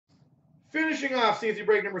Finishing off CNC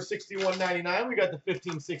break number 6199, we got the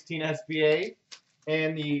 1516 SBA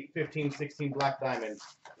and the 1516 Black Diamond.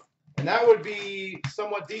 And that would be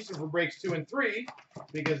somewhat decent for breaks 2 and 3,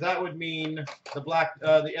 because that would mean the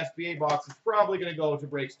SBA box is probably going to go to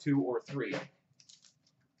breaks 2 or 3.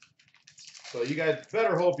 So you guys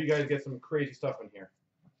better hope you guys get some crazy stuff in here.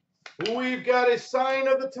 We've got a sign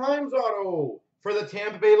of the times auto for the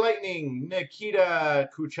Tampa Bay Lightning, Nikita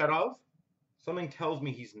Kucherov. Something tells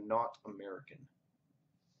me he's not American.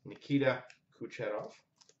 Nikita Kucherov.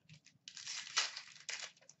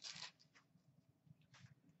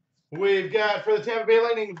 We've got for the Tampa Bay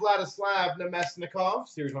Lightning, Vladislav Namestnikov,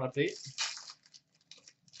 Series 1 update.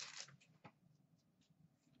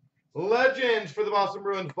 Legends for the Boston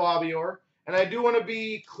Bruins, Bobby Orr. And I do want to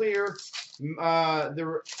be clear,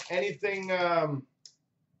 anything,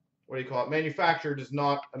 manufactured is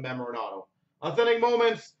not a memo or an auto. Authentic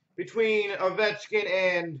moments between Ovechkin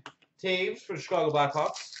and Taves for the Chicago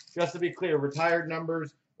Blackhawks. Just to be clear, retired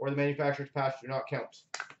numbers or the manufacturer's patch do not count.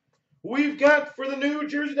 We've got for the New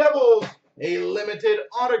Jersey Devils a limited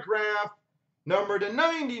autograph, number to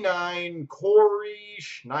 99, Corey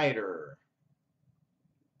Schneider.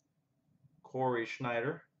 Corey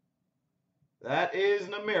Schneider. That is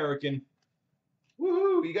an American.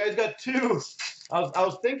 Woohoo! You guys got 2. I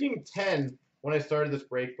was thinking 10 when I started this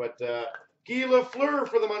break, but Guy Lafleur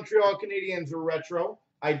for the Montreal Canadiens retro.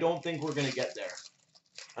 I don't think we're going to get there.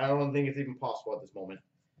 I don't think it's even possible at this moment.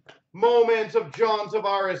 Moments of John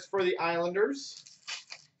Tavares for the Islanders.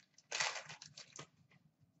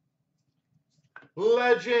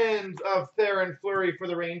 Legends of Theoren Fleury for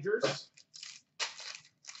the Rangers.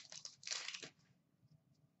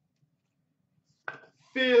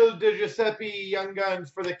 Phil DiGiuseppe Young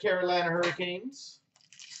Guns for the Carolina Hurricanes.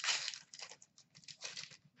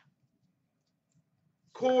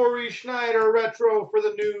 Corey Schneider retro for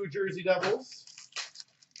the New Jersey Devils.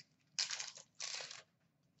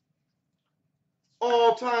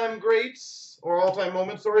 All-time greats, or all-time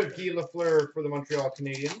moments, sorry, Guy Lafleur for the Montreal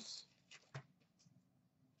Canadiens.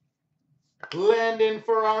 Landon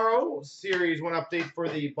Ferraro, Series 1 update for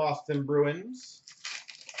the Boston Bruins.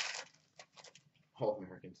 All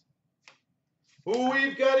Americans.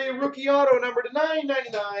 We've got a rookie auto number to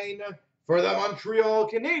 999 for the Montreal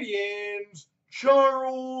Canadiens,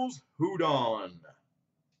 Charles Hudon.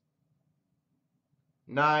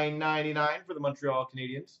 999 for the Montreal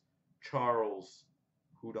Canadiens, Charles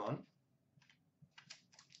Hudon.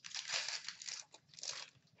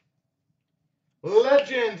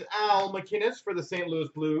 Legend Al McInnes for the St. Louis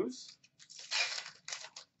Blues.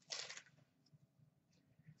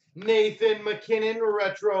 Nathan McKinnon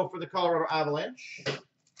retro for the Colorado Avalanche.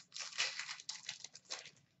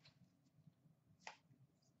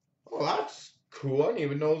 Oh, that's cool. I didn't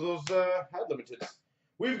even know those had limited.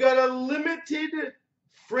 We've got a limited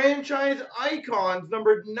franchise icons,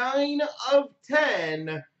 numbered 9 of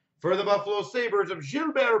 10 for the Buffalo Sabres of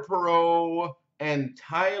Gilbert Perreault and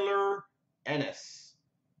Tyler Ennis.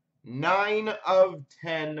 9 of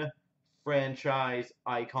 10 franchise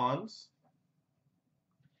icons.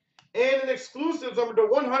 And an exclusive number to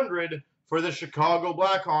 100 for the Chicago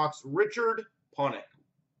Blackhawks, Richard Panik.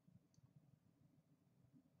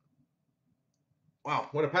 Wow,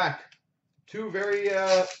 what a pack. 2 very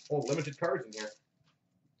limited cards in here.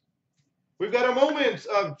 We've got a moment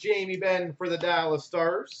of Jamie Benn for the Dallas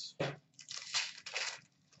Stars.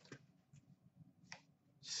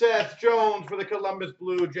 Seth Jones for the Columbus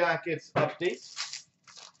Blue Jackets updates.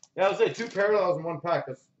 Yeah, I was saying 2 parallels in 1 pack.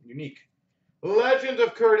 That's unique. Legend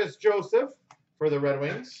of Curtis Joseph for the Red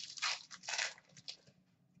Wings.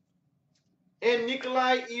 And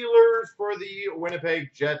Nikolai Ehlers for the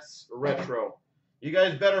Winnipeg Jets retro. You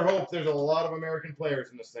guys better hope there's a lot of American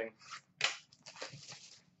players in this thing.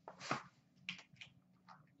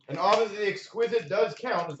 And obviously the exquisite does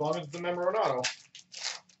count as long as it's a member or an auto.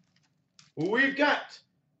 We've got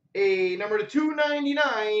a number to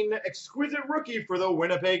 299 exquisite rookie for the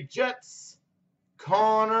Winnipeg Jets,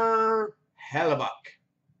 Connor Hellebuyck.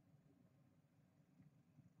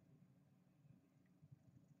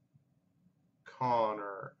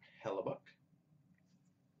 Connor Hellebuyck.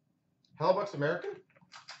 Hellebuck's American?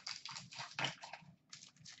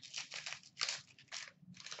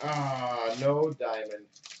 No diamond.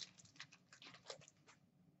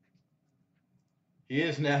 He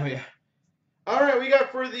is now, yeah. All right, we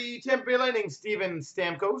got for the Tampa Bay Lightning, Steven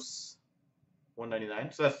Stamkos,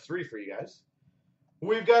 199. So that's 3 for you guys.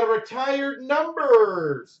 We've got a retired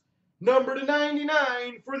numbers, number to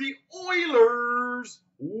 99 for the Oilers,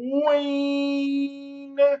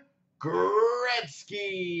 Wayne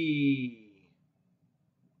Gretzky.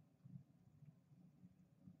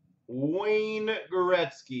 Wayne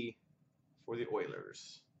Gretzky for the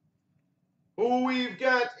Oilers. We've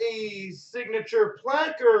got a signature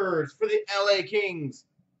placards for the LA Kings.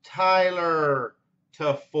 Tyler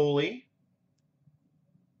Toffoli.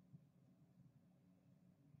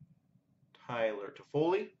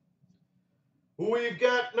 We've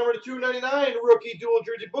got number 299 rookie dual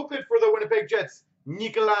jersey booklet for the Winnipeg Jets.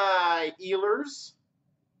 Nikolai Ehlers.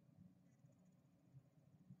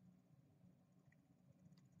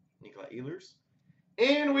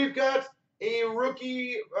 And we've got a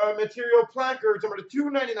rookie material placards number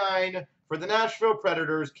 299 for the Nashville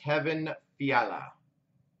Predators, Kevin Fiala.